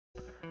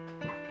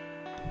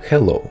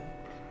Hello!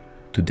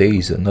 Today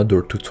is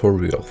another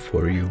tutorial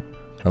for you.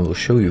 I will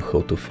show you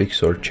how to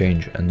fix or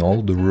change an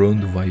old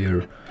ruined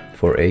wire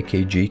for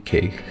AKG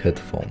K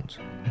headphones.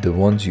 The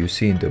ones you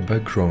see in the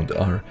background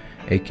are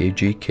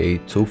AKG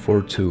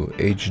K242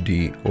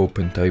 HD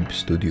Open Type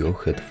Studio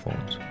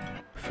headphones.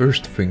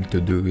 First thing to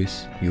do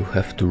is you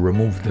have to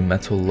remove the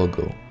metal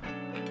logo.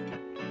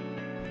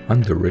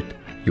 Under it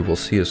you will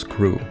see a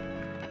screw.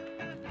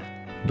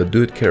 But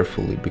do it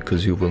carefully,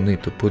 because you will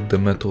need to put the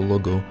metal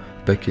logo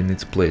back in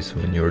its place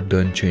when you're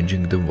done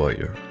changing the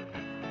wire.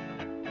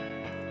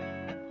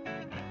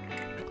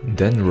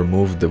 Then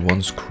remove the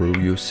one screw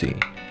you see.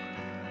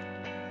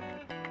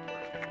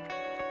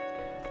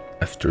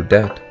 After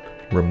that,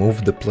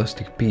 remove the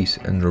plastic piece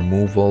and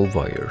remove all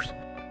wires.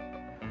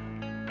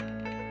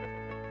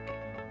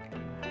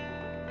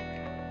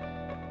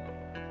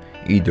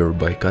 Either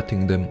by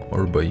cutting them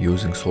or by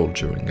using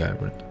soldering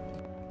iron.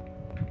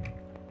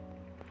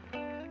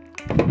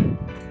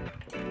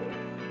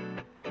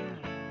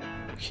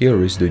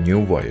 Here is the new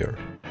wire.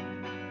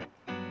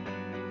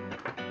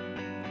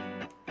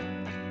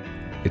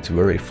 It's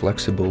very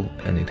flexible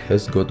and it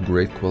has got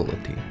great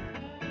quality.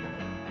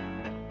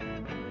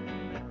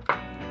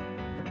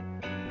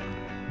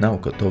 Now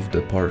cut off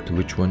the part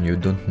which one you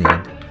don't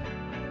need.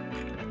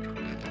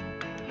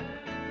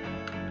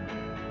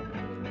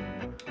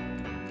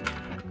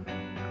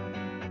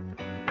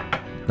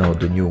 Now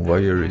the new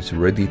wire is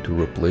ready to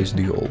replace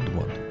the old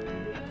one.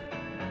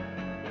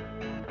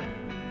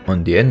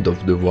 On the end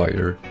of the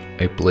wire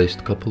I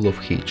placed couple of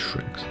heat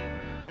shrinks,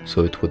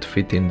 so it would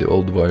fit in the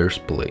old wire's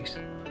place.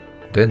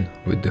 Then,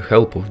 with the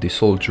help of the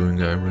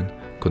soldering iron,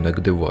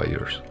 connect the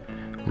wires.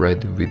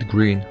 Red with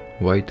green,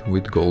 white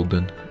with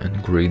golden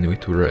and green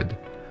with red.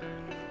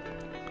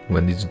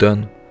 When it's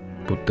done,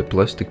 put the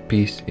plastic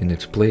piece in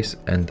its place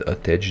and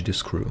attach the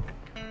screw.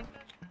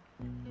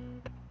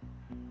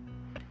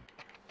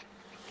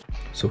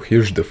 So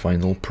here's the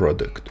final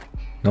product.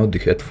 Now the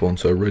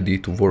headphones are ready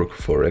to work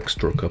for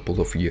extra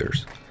couple of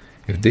years.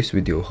 If this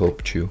video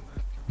helped you,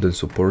 then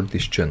support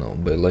this channel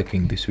by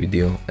liking this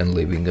video and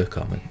leaving a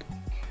comment.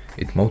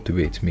 It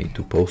motivates me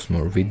to post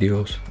more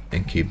videos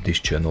and keep this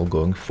channel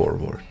going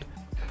forward.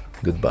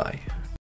 Goodbye.